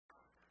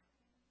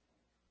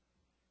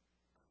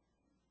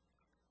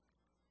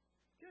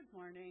Good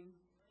morning.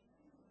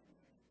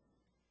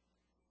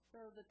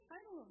 So the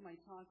title of my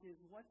talk is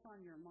What's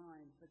on Your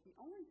Mind? But the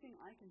only thing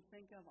I can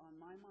think of on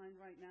my mind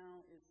right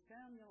now is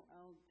Samuel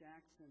L.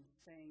 Jackson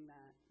saying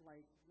that,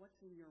 like, what's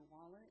in your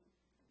wallet?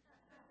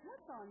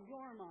 What's on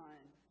your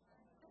mind?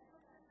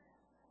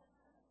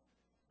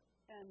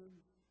 And,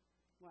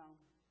 well,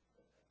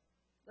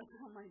 that's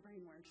how my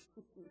brain works.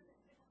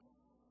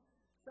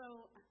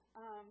 So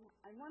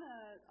I want to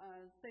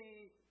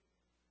say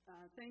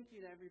thank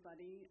you to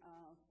everybody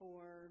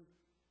for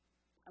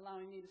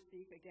allowing me to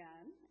speak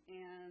again.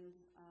 And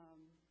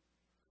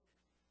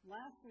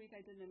last week I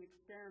did an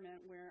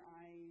experiment where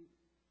I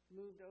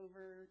moved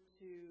over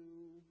to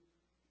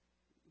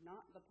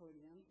not the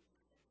podium,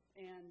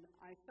 and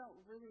I felt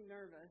really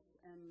nervous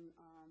and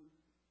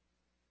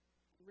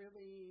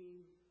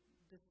really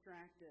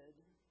distracted,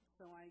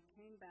 so I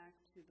came back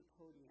to the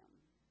podium.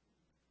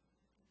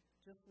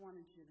 Just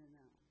wanted you to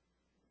know.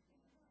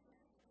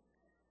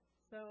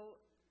 So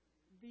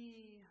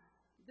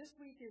this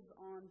week is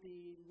on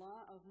the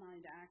law of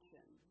mind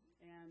action,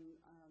 and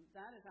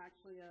that is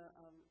actually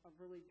a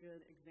really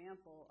good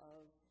example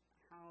of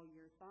how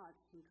your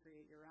thoughts can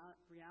create your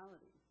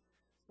reality.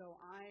 So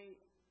I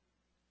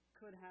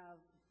could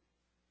have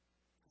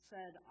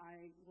said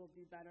I will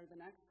do better the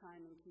next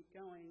time and keep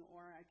going,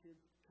 or I could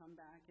come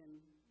back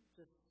and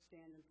just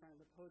stand in front of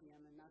the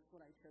podium, and that's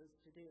what I chose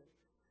to do.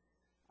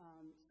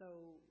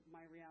 So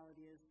my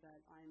reality is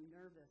that I'm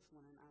nervous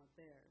when I'm out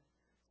there.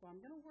 So I'm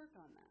going to work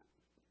on that.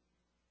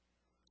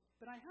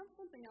 But I have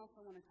something else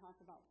I want to talk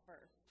about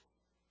first,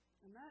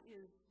 and that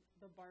is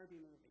the Barbie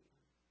movie.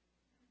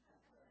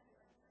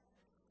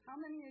 How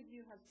many of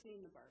you have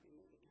seen the Barbie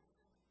movie?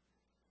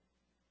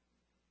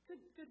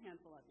 Good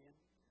handful of you.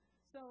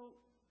 So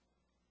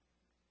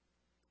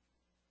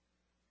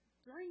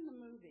during the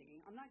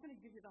movie, I'm not going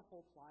to give you the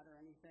whole plot or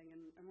anything,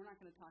 and we're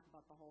not going to talk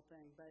about the whole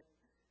thing, but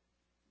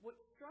what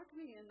struck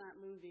me in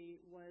that movie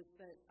was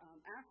that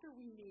after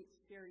we meet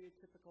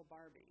stereotypical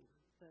Barbie,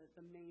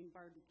 the main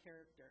Barbie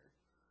character,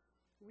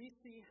 we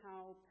see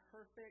how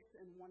perfect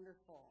and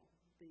wonderful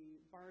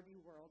the Barbie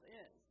world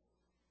is.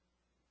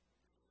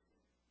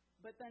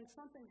 But then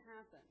something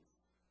happens.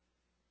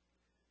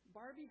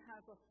 Barbie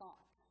has a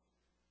thought.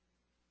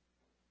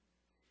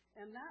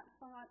 And that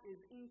thought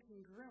is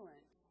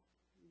incongruent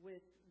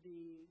with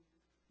the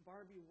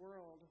Barbie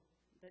world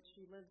that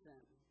she lives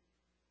in.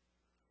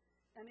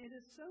 And it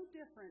is so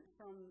different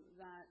from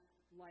that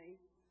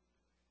life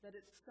that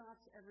it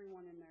stops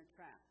everyone in their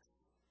tracks.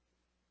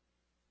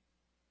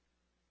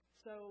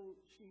 So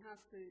she has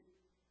to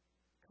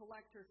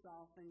collect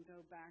herself and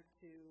go back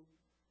to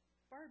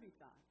Barbie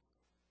thoughts.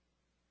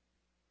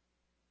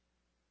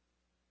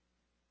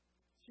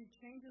 She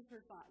changes her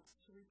thoughts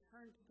to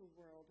return to the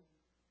world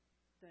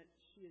that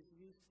she is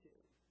used to.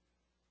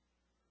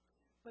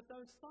 But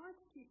those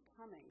thoughts keep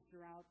coming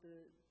throughout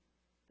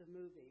the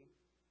movie.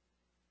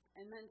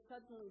 And then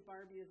suddenly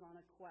Barbie is on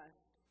a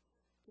quest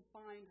to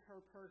find her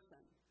person,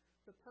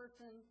 the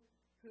person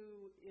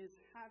who is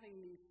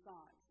having these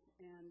thoughts,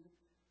 and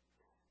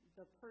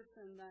the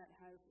person that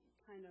has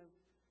kind of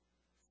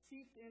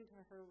seeped into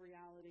her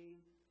reality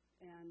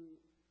and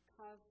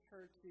caused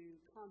her to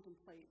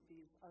contemplate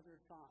these other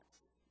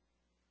thoughts.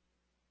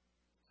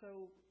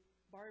 So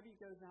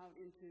Barbie goes out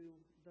into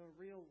the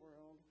real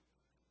world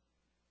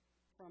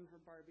from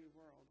her Barbie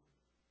world.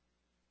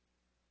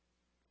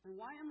 And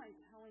why am I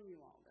telling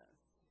you all this?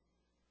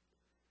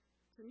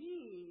 To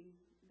me,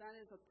 that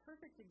is a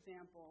perfect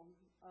example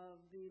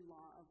of the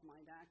law of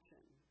mind action.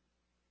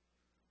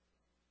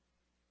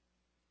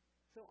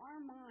 So our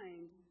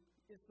mind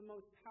is the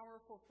most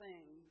powerful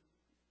thing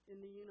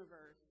in the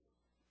universe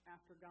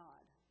after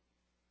God.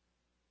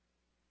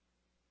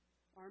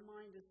 Our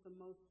mind is the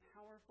most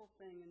powerful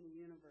thing in the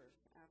universe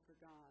after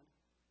God.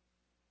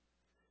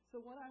 So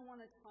what I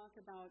want to talk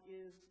about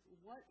is,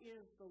 what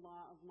is the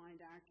law of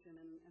mind action,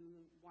 and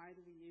why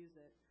do we use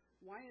it?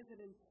 Why is it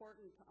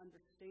important to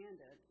understand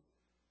it?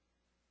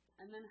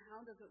 And then how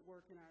does it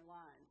work in our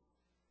lives?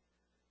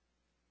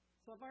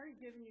 So I've already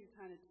given you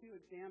kind of two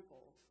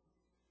examples.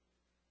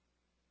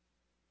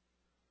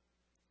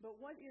 But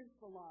what is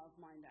the law of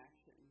mind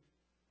action?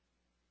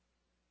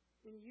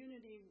 In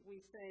Unity,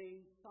 we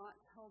say,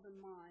 thoughts held in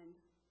mind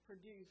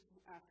produce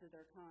after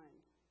their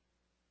kind.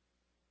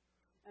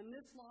 And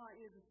this law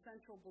is a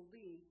central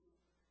belief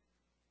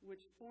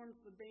which forms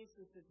the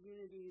basis of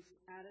Unity's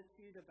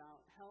attitude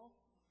about health,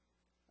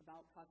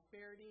 about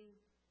prosperity,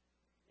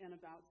 and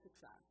about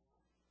success.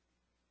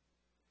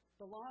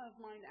 The law of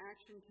mind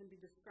action can be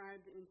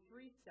described in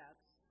 3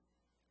 steps: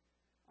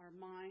 our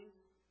mind,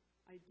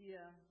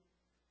 idea,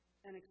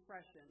 and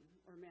expression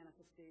or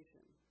manifestation.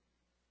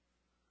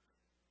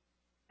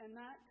 And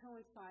that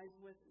coincides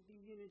with the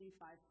Unity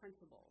 5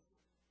 principles.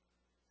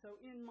 So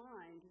in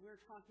mind,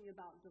 we're talking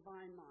about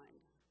divine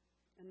mind,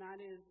 and that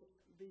is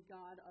the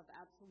God of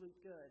absolute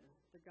good,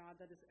 the God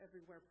that is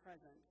everywhere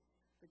present,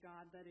 the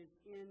God that is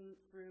in,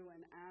 through,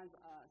 and as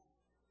us,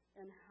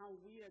 and how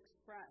we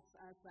express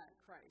as that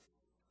Christ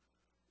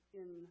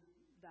in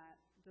that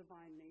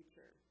divine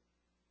nature.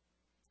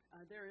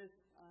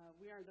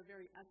 We are the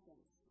very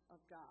essence of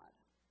God,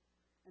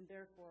 and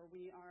therefore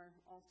we are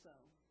also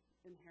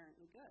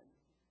inherently good.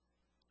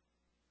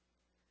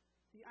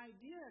 The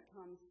idea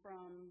comes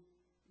from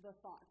the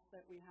thoughts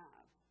that we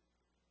have.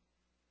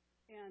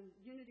 And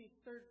Unity's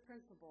third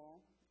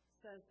principle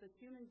says that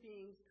human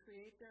beings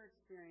create their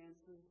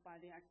experiences by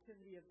the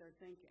activity of their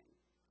thinking.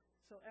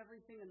 So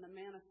everything in the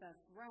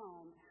manifest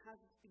realm has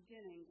its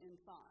beginning in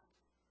thought.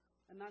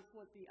 And that's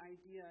what the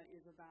idea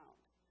is about.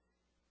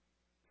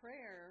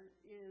 Prayer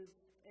is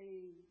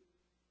a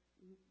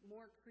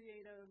more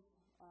creative,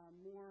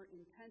 more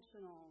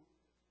intentional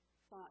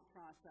thought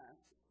process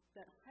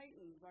that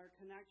heightens our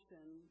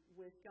connection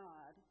with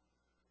God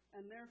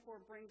and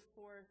therefore brings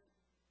forth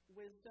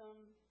wisdom,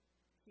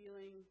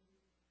 healing,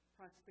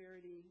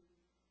 prosperity,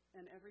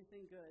 and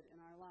everything good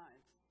in our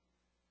lives.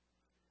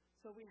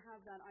 So we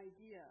have that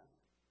idea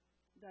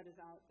that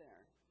is out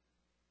there.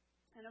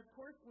 And of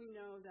course we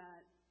know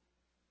that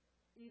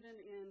even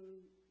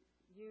in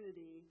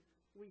unity,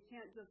 we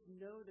can't just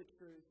know the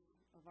truth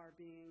of our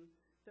being,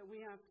 that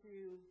we have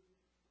to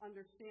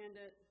understand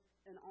it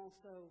and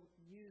also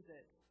use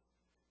it,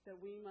 that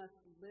we must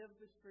live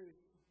the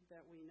truth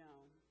that we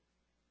know.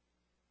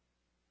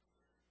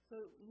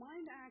 So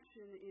mind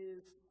action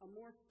is a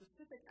more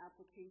specific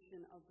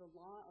application of the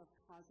law of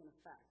cause and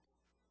effect.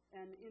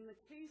 And in the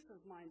case of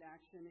mind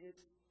action,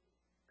 its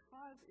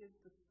cause is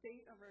the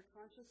state of our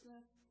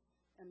consciousness,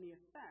 and the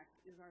effect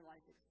is our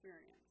life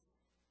experience.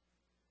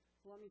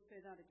 So let me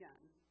say that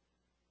again.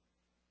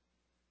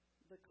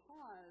 The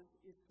cause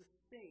is the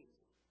state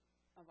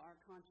of our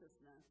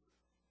consciousness,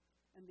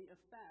 and the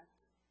effect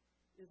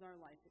is our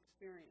life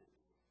experience.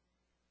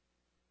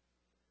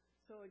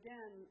 So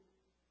again,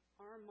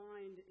 our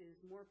mind is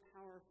more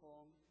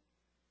powerful.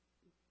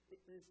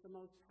 It is the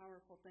most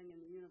powerful thing in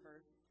the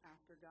universe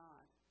after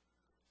God.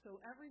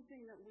 So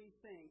everything that we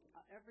think,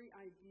 every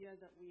idea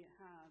that we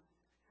have,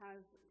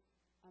 has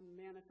a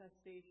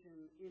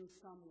manifestation in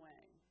some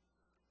way.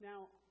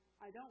 Now,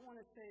 I don't want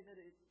to say that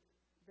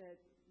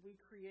we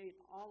create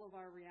all of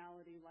our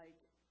reality like,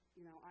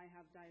 I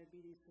have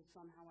diabetes, so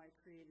somehow I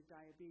created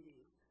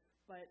diabetes.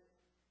 But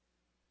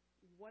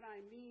what I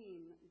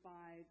mean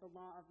by the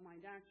law of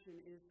mind action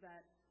is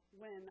that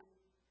when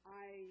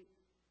I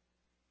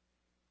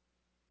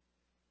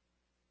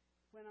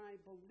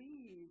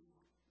believe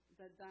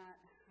that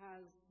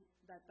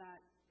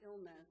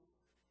illness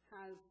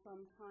has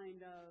some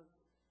kind of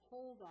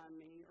hold on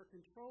me or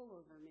control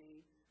over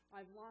me,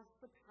 I've lost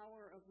the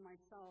power of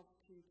myself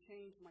to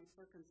change my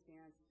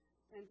circumstance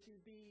and to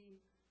be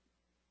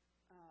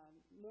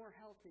more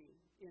healthy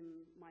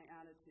in my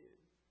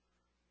attitude.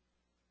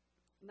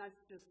 And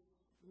that's just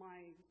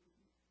my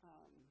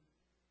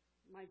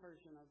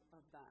version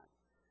of that.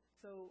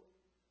 So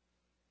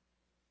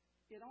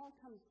it all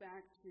comes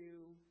back to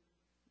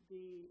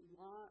the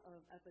law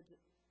of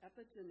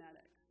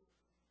epigenetics.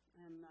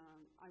 And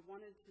I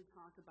wanted to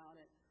talk about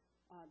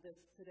this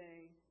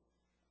today.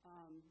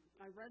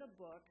 I read a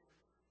book.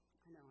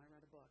 I know, I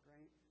read a book,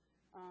 right?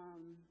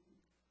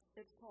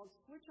 It's called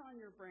Switch on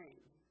Your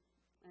Brain,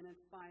 and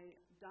it's by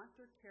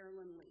Dr.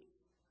 Carolyn Lee.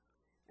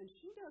 And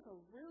she does a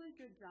really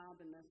good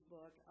job in this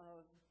book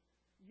of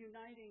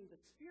uniting the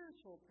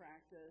spiritual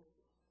practice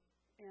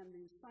and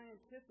the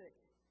scientific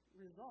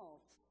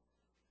results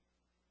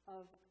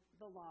of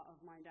the law of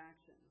mind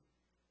action.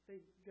 They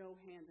go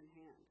hand in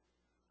hand.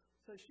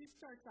 So she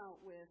starts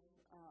out with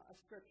a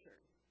scripture.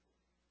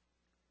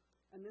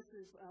 And this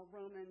is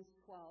Romans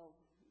 12,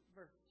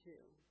 verse 2.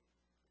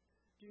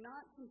 Do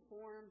not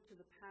conform to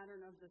the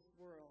pattern of this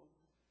world,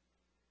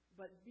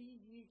 but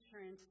be ye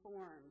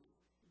transformed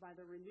by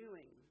the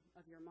renewing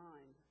of your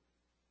mind.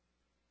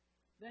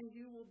 Then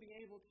you will be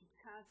able to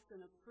test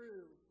and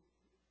approve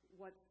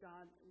what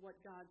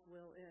God's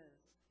will is,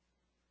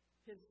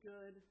 his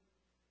good,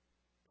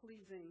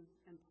 pleasing,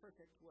 and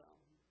perfect will.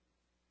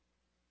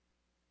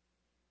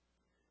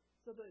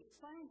 So the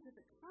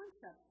scientific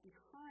concept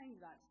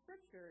behind that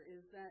scripture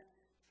is that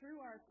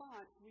through our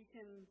thoughts we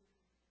can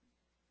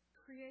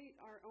create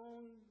our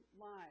own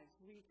lives.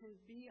 We can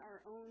be our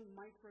own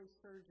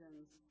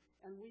microsurgeons,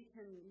 and we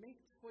can make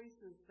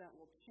choices that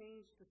will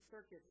change the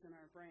circuits in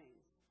our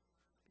brains.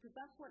 Because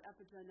that's what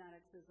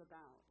epigenetics is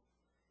about.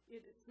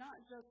 It's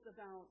not just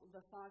about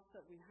the thoughts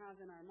that we have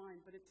in our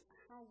mind, but it's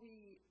how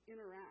we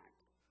interact.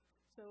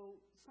 So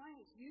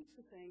science used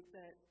to think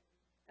that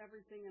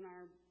everything in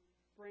our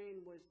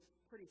brain was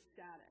pretty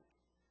static.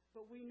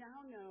 But we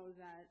now know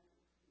that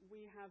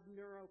we have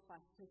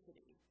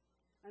neuroplasticity.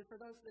 And for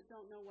those that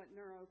don't know what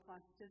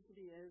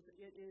neuroplasticity is,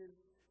 it is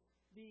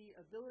the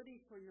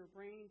ability for your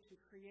brain to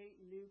create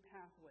new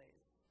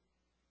pathways.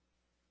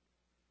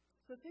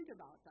 So think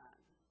about that.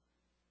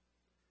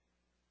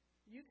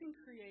 You can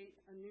create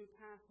a new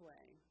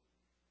pathway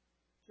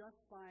just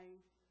by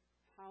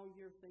how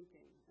you're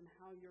thinking and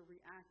how you're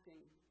reacting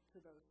to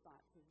those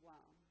thoughts as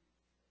well.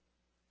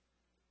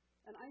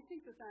 And I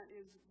think that that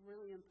is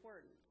really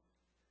important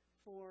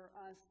for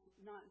us,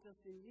 not just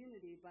in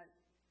unity, but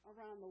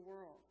around the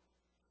world.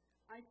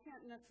 I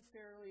can't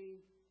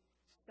necessarily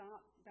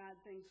stop bad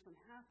things from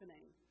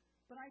happening,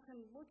 but I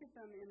can look at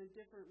them in a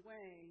different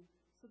way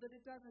so that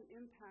it doesn't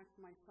impact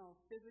myself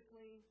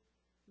physically,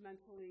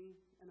 mentally,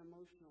 and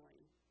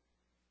emotionally.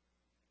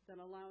 That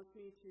allows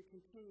me to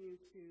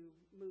continue to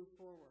move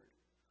forward.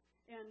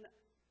 And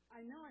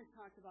I know I've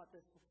talked about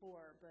this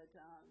before, but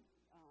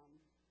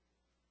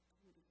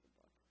what is the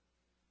book?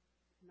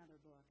 Another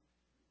book.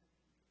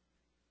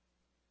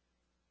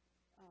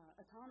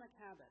 Atomic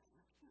Habits.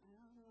 I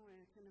don't know why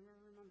I can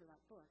never remember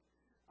that book.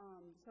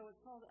 So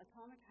it's called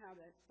Atomic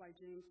Habits by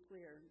James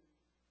Clear.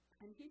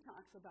 And he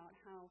talks about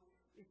how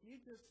if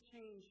you just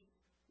change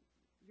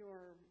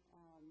your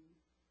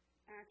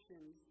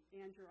actions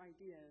and your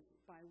ideas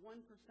by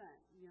 1%,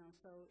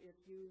 so if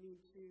you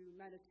need to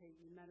meditate,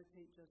 you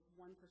meditate just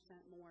 1%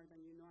 more than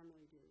you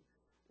normally do.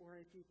 Or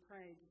if you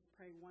pray, just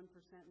pray 1%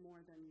 more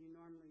than you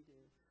normally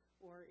do.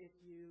 Or if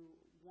you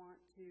want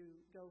to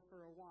go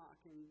for a walk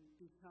and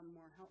become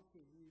more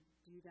healthy, you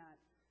do that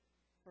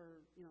for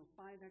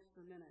 5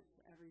 extra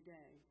minutes every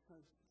day. So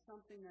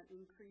something that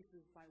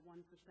increases by 1%.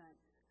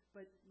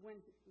 But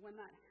when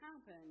that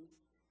happens,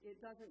 it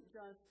doesn't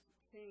just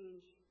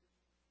change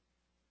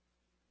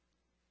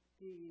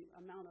the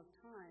amount of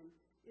time,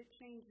 it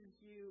changes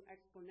you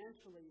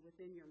exponentially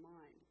within your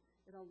mind.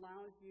 It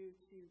allows you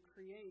to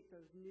create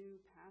those new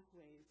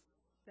pathways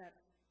that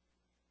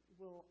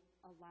will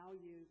allow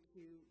you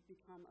to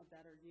become a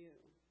better you.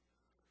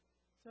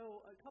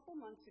 So a couple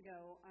months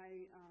ago,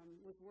 I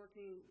was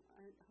working,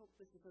 I hope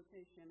this is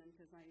okay, Shannon,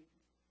 because I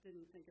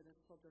didn't think of this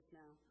till just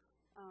now.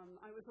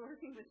 I was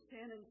working with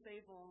Shannon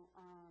Sable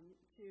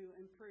to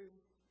improve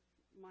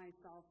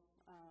myself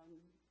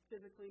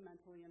physically,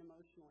 mentally, and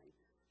emotionally.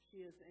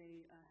 She is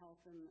a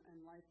health and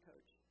life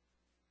coach.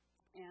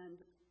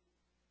 And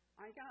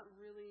I got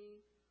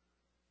really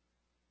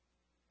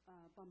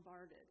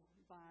bombarded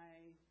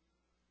by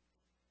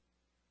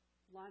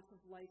lots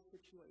of life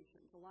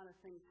situations, a lot of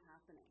things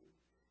happening.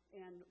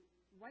 And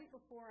right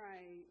before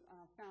I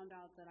found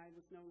out that I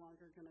was no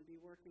longer going to be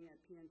working at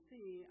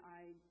PNC,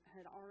 I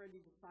had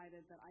already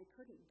decided that I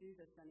couldn't do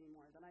this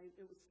anymore, that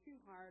it was too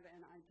hard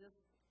and I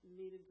just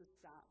needed to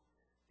stop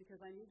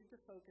because I needed to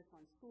focus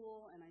on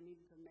school and I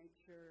needed to make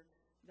sure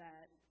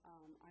that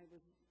I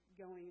was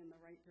going in the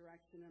right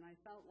direction. And I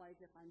felt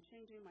like if I'm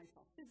changing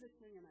myself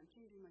physically and I'm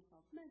changing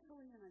myself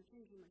mentally and I'm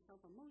changing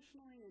myself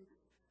emotionally, and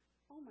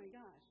oh my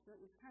gosh, that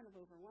was kind of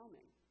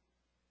overwhelming.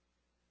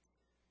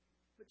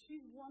 But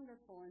she's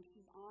wonderful and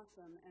she's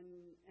awesome, and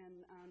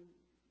I'm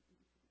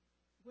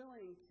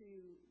willing to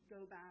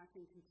go back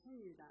and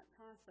continue that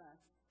process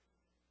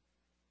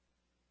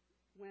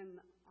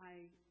when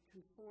I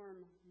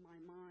conform my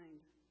mind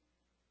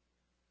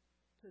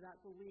to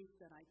that belief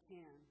that I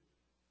can.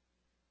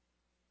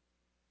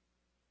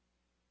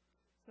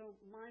 So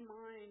my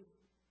mind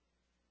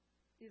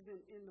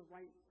isn't in the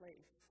right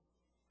place,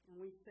 and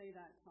we say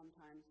that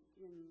sometimes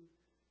in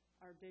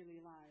our daily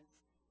lives.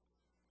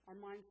 Our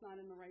mind's not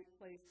in the right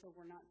place, so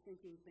we're not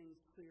thinking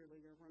things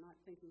clearly, or we're not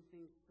thinking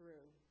things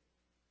through.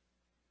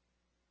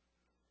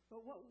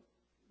 But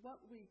what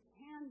we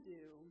can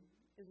do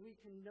is we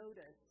can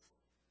notice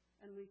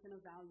and we can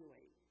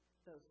evaluate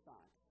those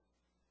thoughts.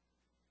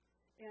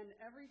 And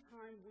every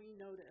time we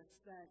notice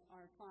that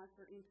our thoughts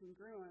are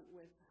incongruent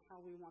with how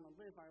we want to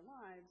live our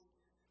lives,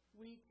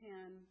 we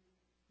can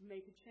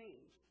make a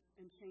change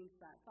and change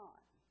that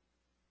thought.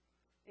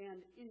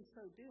 And in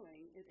so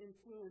doing, it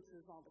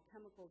influences all the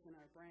chemicals in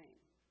our brain.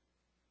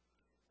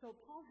 So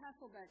Paul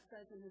Hasselbeck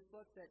says in his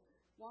book that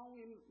while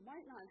we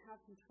might not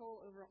have control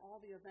over all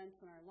the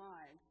events in our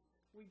lives,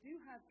 we do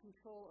have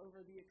control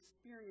over the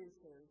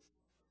experiences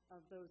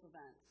of those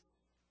events.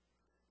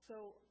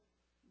 So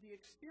the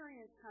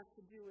experience has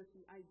to do with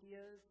the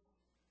ideas,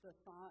 the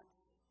thoughts,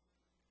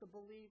 the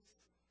beliefs,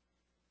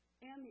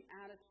 and the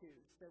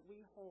attitudes that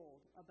we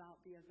hold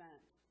about the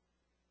event,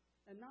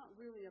 and not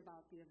really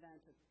about the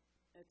event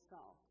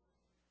itself.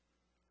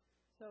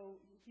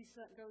 So he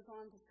goes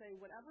on to say,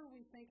 whatever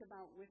we think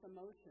about with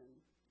emotion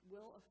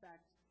will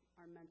affect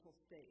our mental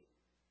state.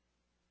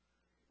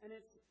 And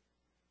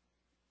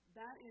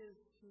that is,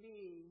 to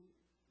me,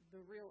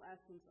 the real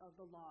essence of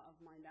the law of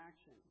mind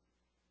action.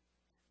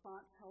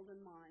 Thoughts held in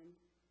mind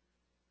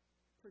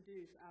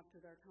produce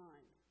after their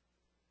kind.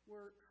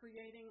 We're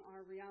creating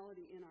our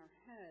reality in our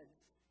heads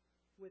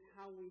with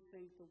how we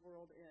think the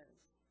world is.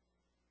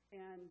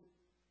 And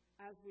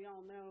as we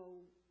all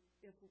know,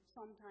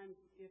 sometimes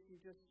if you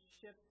just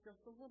shift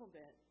just a little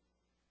bit,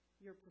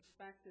 your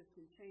perspective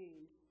can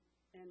change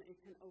and it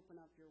can open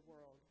up your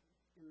world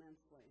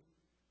immensely.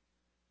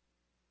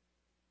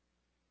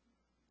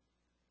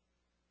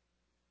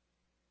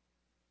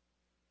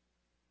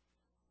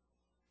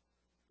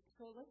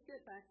 So let's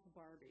get back to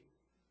Barbie.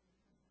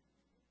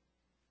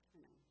 I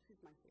know,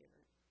 she's my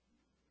favorite.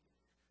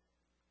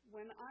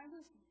 When I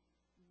was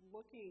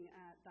looking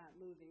at that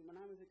movie, when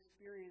I was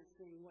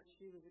experiencing what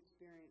she was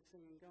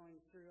experiencing and going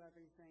through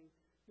everything,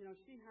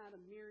 she had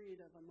a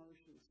myriad of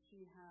emotions.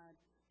 She had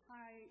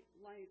high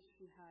lights,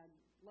 she had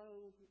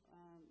low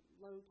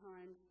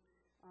times.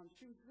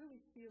 She was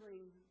really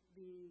feeling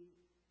the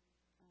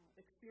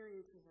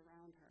experiences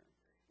around her.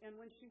 And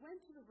when she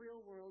went to the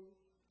real world,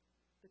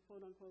 the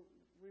quote-unquote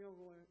real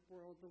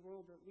world, the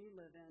world that we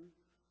live in,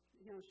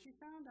 she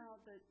found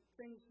out that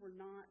things were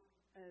not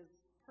as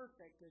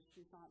perfect as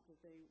she thought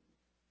that they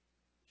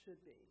should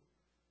be.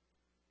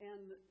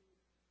 And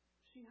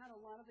she had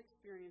a lot of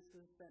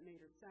experiences that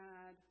made her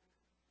sad,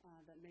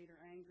 that made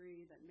her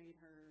angry, that made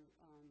her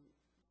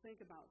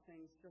think about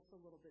things just a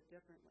little bit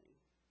differently.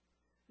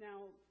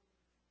 Now,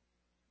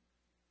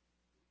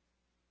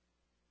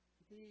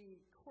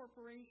 the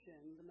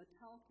corporation, the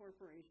Mattel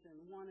Corporation,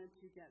 wanted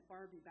to get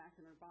Barbie back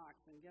in her box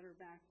and get her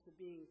back to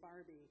being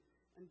Barbie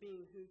and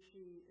being who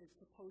she is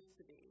supposed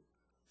to be,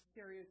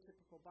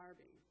 stereotypical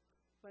Barbie.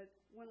 But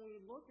when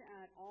we look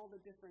at all the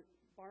different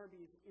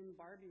Barbies in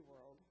Barbie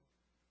world,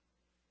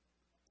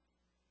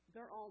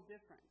 they're all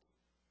different.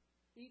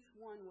 Each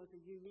one was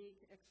a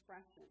unique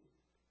expression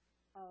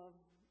of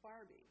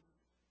Barbie.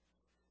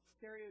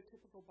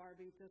 Stereotypical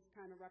Barbie just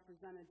kind of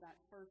represented that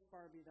first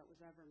Barbie that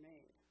was ever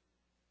made.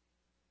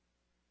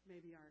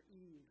 Maybe our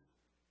Eve.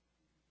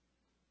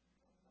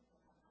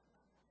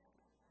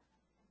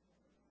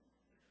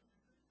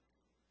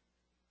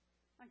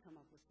 I come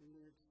up with some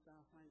weird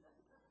stuff.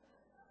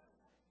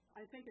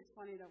 I think it's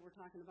funny that we're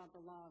talking about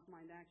the law of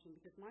mind action,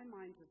 because my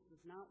mind just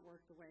does not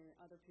work the way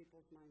other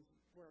people's minds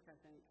work, I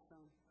think. So,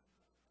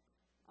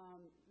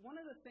 one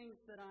of the things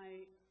that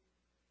I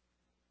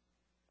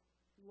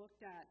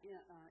looked at,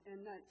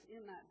 and that's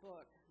in that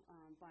book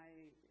by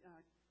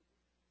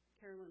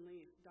Carolyn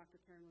Leaf,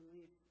 Dr. Carolyn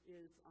Leaf,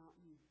 is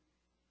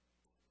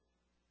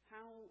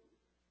how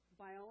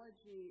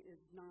biology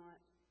is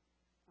not,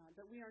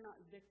 that we are not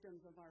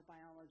victims of our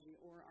biology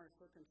or our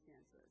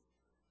circumstances.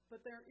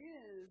 But there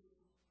is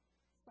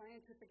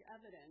scientific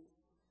evidence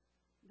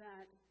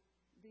that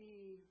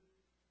the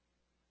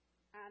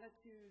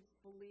attitudes,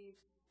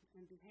 beliefs,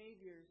 and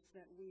behaviors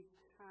that we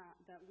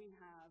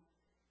have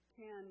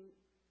can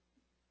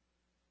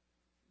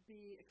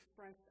be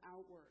expressed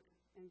outward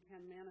and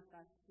can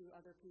manifest to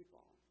other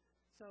people.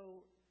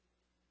 So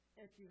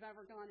if you've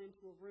ever gone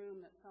into a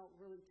room that felt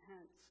really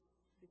tense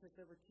because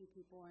there were two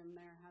people in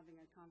there having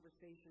a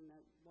conversation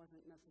that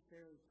wasn't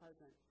necessarily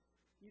pleasant,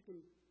 you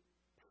can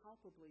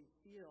palpably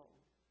feel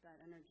that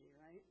energy,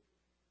 right?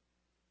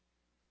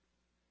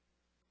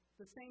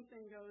 The same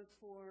thing goes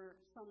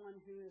for someone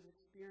who is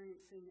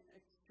experiencing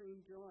extreme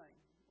joy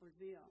or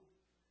zeal.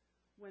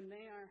 When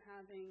they are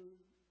having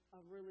a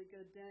really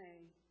good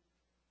day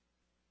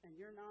and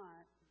you're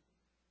not,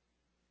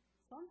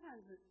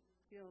 sometimes it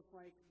feels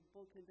like,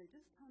 well, could they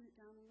just tone it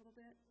down a little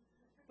bit?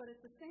 But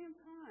at the same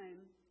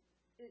time,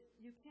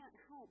 you can't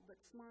help but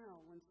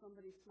smile when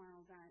somebody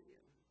smiles at you.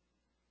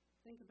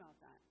 Think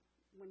about that.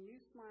 When you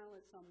smile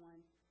at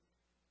someone,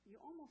 you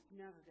almost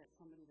never get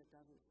somebody that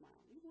doesn't smile.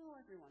 You will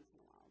every once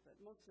in a while, but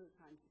most of the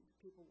time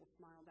people will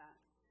smile back.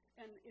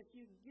 And if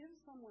you give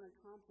someone a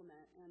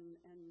compliment and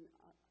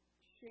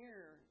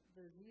share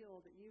the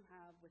zeal that you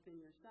have within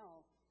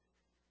yourself,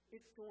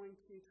 it's going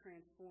to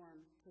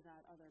transform to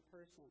that other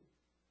person.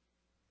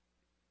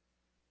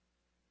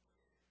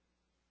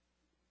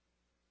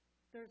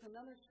 There's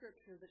another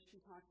scripture that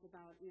she talks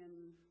about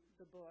in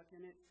the book,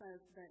 and it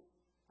says that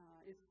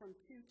it's from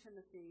 2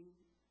 Timothy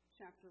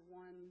chapter 1,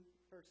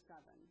 verse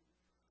 7.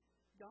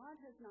 God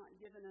has not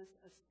given us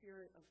a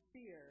spirit of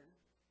fear,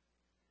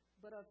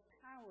 but of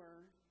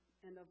power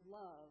and of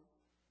love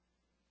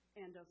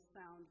and of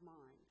sound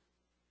mind.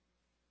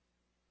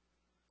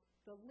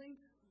 The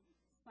linked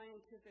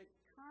scientific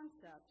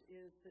concept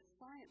is that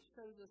science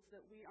shows us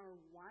that we are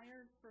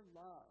wired for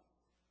love.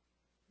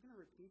 I'm going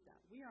to repeat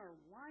that. We are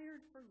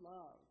wired for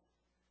love,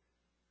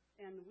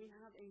 and we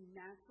have a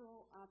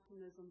natural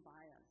optimism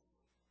bias.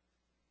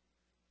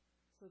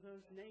 So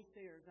those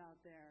naysayers out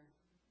there,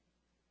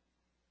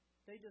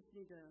 they just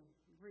need to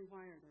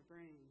rewire their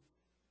brains.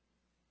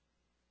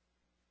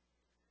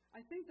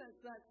 I think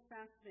that's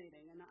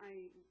fascinating, and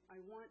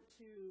I want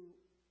to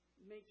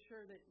make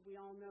sure that we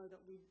all know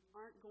that we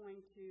aren't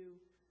going to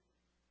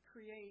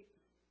create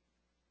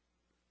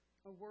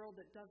a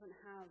world that doesn't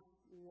have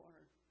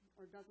war,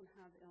 or doesn't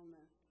have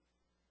illness,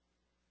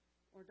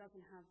 or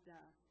doesn't have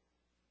death,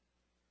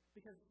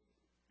 because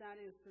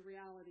that is the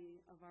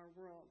reality of our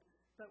world.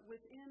 But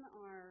within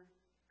our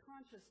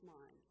conscious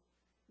mind,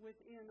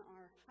 within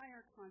our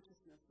higher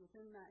consciousness,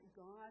 within that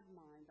God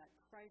mind, that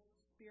Christ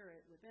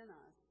spirit within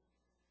us,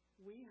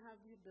 we have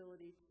the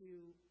ability to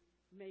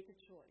make a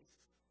choice.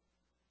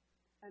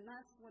 And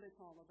that's what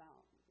it's all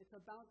about. It's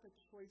about the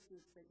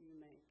choices that you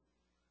make.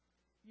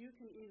 You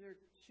can either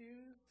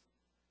choose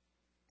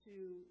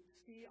to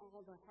see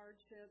all the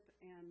hardship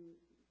and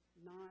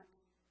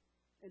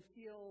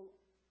feel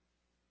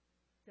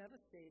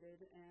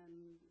devastated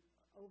and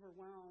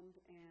overwhelmed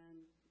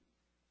and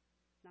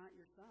not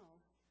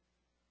yourself.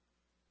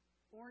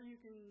 Or you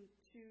can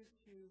choose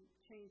to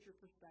change your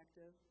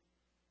perspective,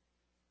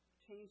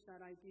 change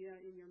that idea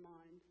in your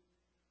mind,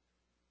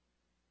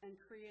 and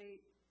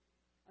create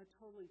a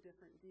totally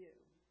different view.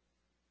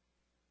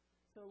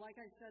 So like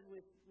I said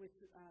with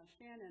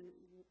Shannon,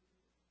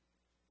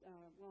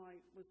 I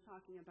was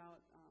talking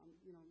about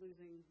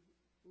losing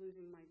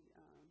losing my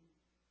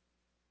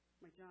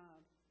my job,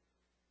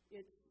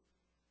 it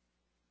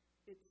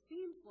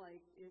seems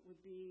like it would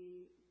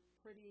be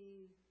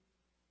pretty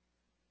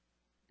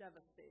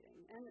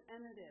devastating,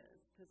 and it is,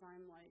 because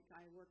I'm like,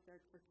 I worked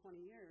there for 20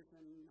 years,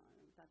 and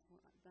that's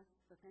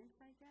the thanks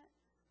I get?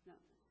 No.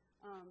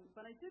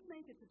 But I did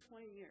make it to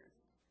 20 years,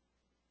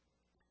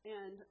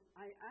 and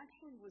I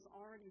actually was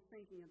already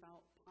thinking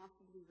about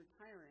possibly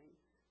retiring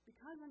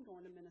because I'm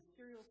going to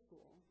ministerial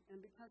school,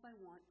 and because I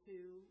want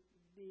to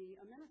be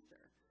a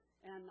minister.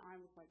 And I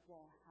was like,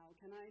 well, how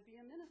can I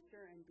be a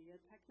minister and be a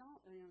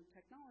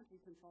technology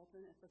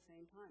consultant at the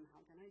same time?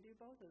 How can I do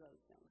both of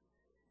those things?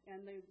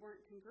 And they weren't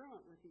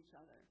congruent with each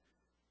other.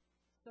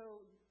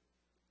 So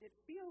it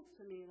feels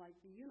to me like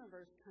the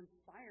universe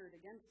conspired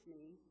against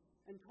me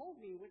and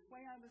told me which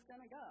way I was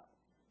going to go.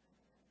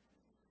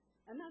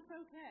 And that's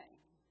okay.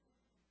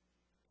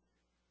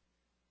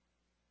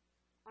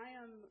 I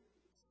am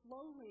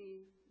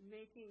slowly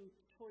making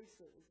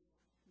choices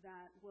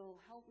that will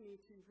help me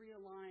to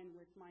realign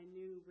with my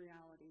new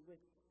reality,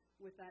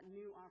 with that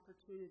new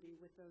opportunity,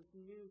 with those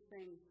new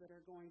things that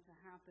are going to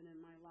happen in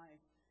my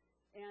life.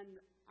 And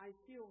I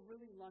feel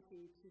really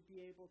lucky to be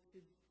able to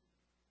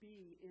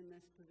be in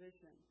this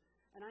position.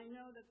 And I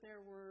know that there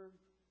were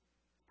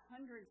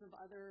hundreds of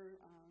other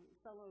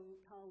fellow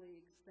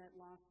colleagues that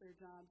lost their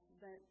jobs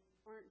that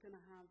aren't going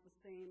to have the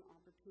same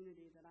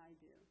opportunity that I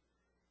do.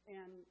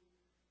 And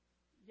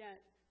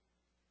yet,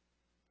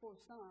 for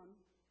some,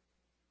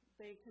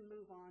 they can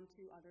move on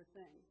to other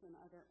things and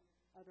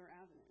other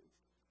avenues.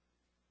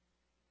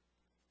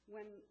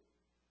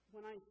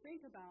 When I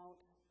think about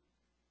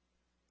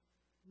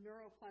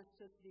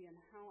neuroplasticity and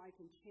how I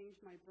can change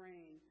my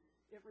brain,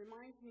 it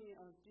reminds me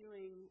of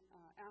doing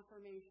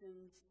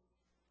affirmations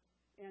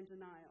and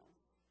denials.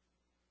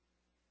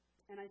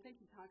 And I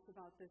think he talks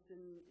about this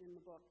in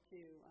the book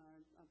too,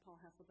 Paul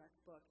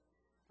Hasselbeck's book,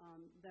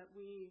 that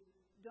we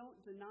don't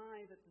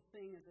deny that the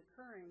thing is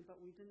occurring, but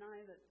we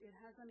deny that it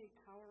has any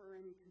power or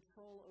any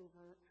control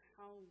over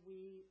how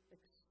we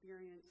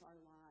experience our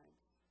lives.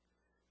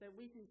 That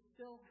we can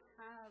still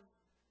have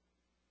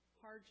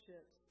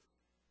hardships,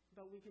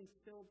 but we can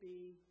still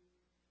be,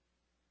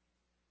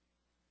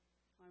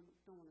 I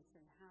don't want to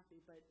say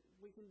happy, but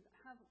we can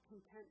have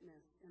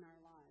contentness in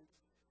our lives.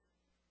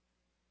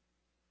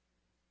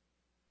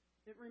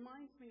 It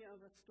reminds me of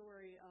a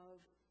story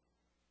of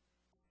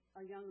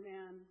a young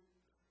man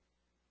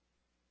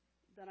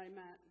that I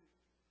met.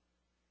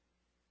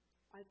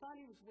 I thought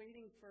he was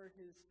waiting for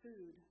his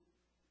food.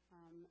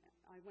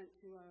 I went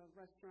to a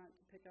restaurant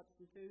to pick up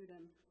some food,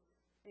 and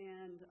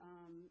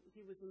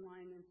he was in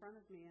line in front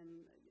of me,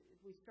 and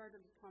we started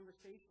a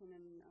conversation,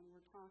 and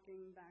we're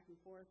talking back and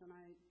forth, and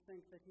I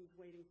think that he's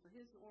waiting for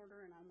his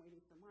order, and I'm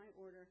waiting for my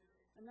order.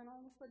 And then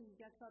all of a sudden he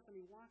gets up and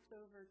he walks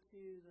over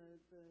to the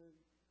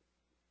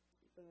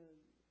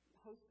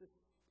host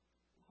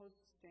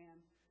stand,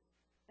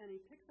 and he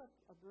picks up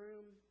a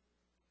broom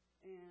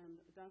and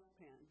a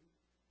dustpan,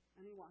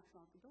 and he walks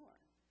out the door.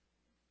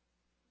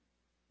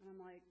 And I'm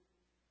like,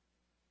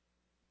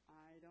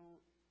 I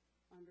don't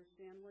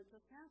understand what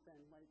just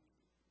happened. Like,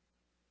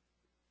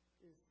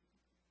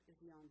 is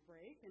he on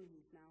break, and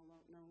he's now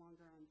no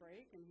longer on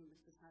break, and he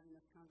was just having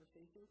this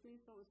conversation with me?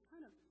 So it was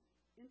kind of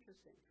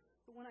interesting.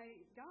 But when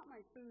I got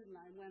my food and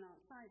I went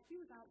outside, he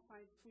was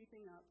outside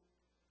sweeping up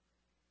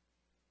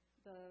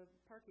the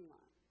parking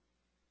lot.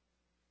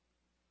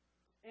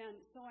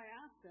 And so I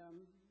asked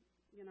him,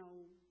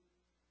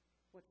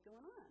 what's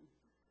going on?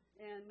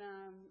 And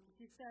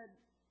he said,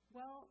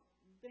 well,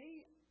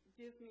 they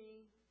give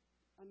me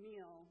a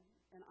meal,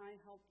 and I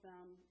help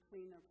them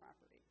clean their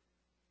property.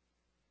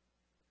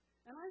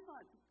 And I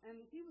thought, and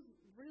he was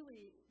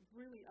really,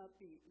 really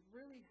upbeat,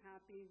 really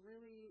happy,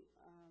 really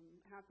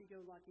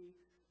happy-go-lucky,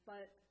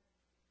 but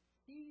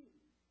he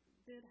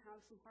did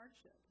have some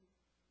hardship.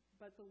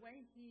 But the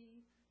way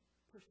he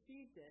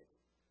perceived it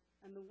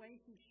and the way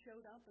he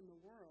showed up in the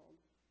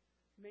world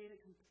made a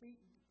complete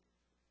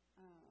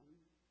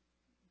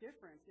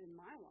difference in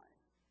my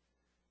life.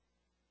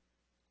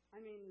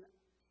 I mean,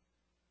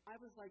 I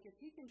was like, if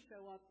he can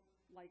show up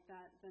like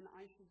that, then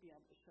I should be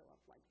able to show up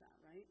like that,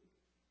 right?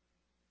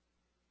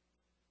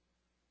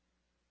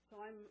 So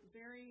I'm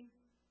very,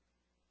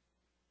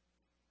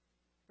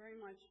 very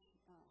much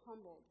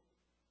humbled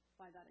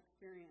by that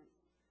experience.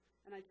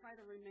 And I try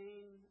to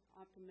remain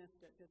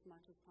optimistic as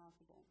much as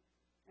possible.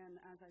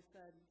 And as I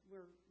said,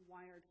 we're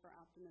wired for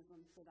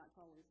optimism, so that's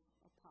always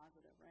a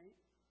positive, right?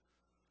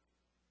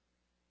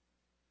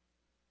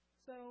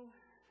 So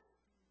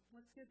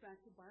let's get back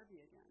to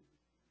Barbie again.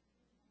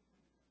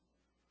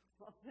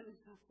 I'll finish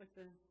off with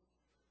this.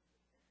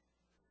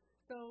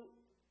 So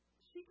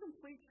she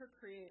completes her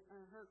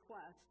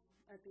quest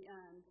at the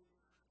end,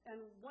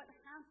 and what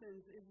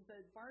happens is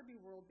that Barbie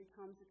world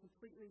becomes a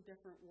completely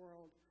different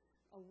world,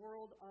 a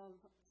world of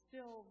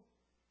still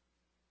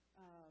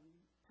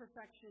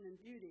perfection and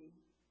beauty,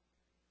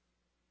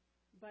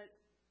 but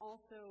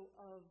also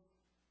of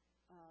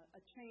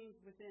a change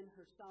within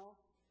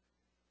herself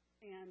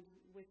and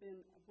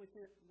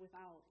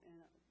without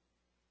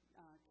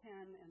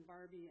Ken and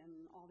Barbie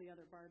and all the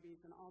other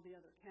Barbies and all the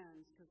other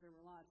Kens, because there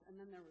were lots. And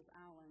then there was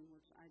Alan,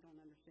 which I don't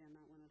understand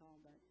that one at all.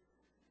 But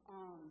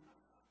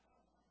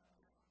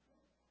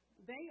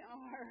they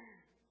are,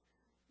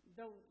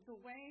 the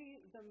way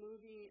the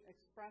movie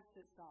expressed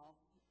itself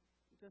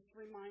just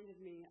reminded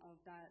me of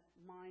that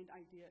mind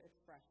idea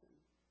expression.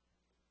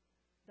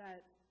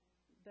 That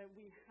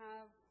we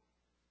have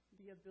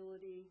the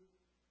ability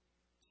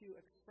to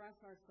express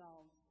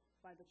ourselves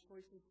by the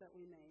choices that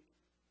we make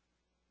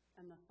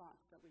and the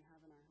thoughts that we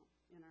have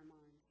in our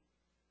minds.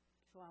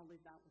 So I'll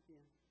leave that with you.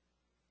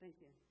 Thank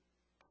you.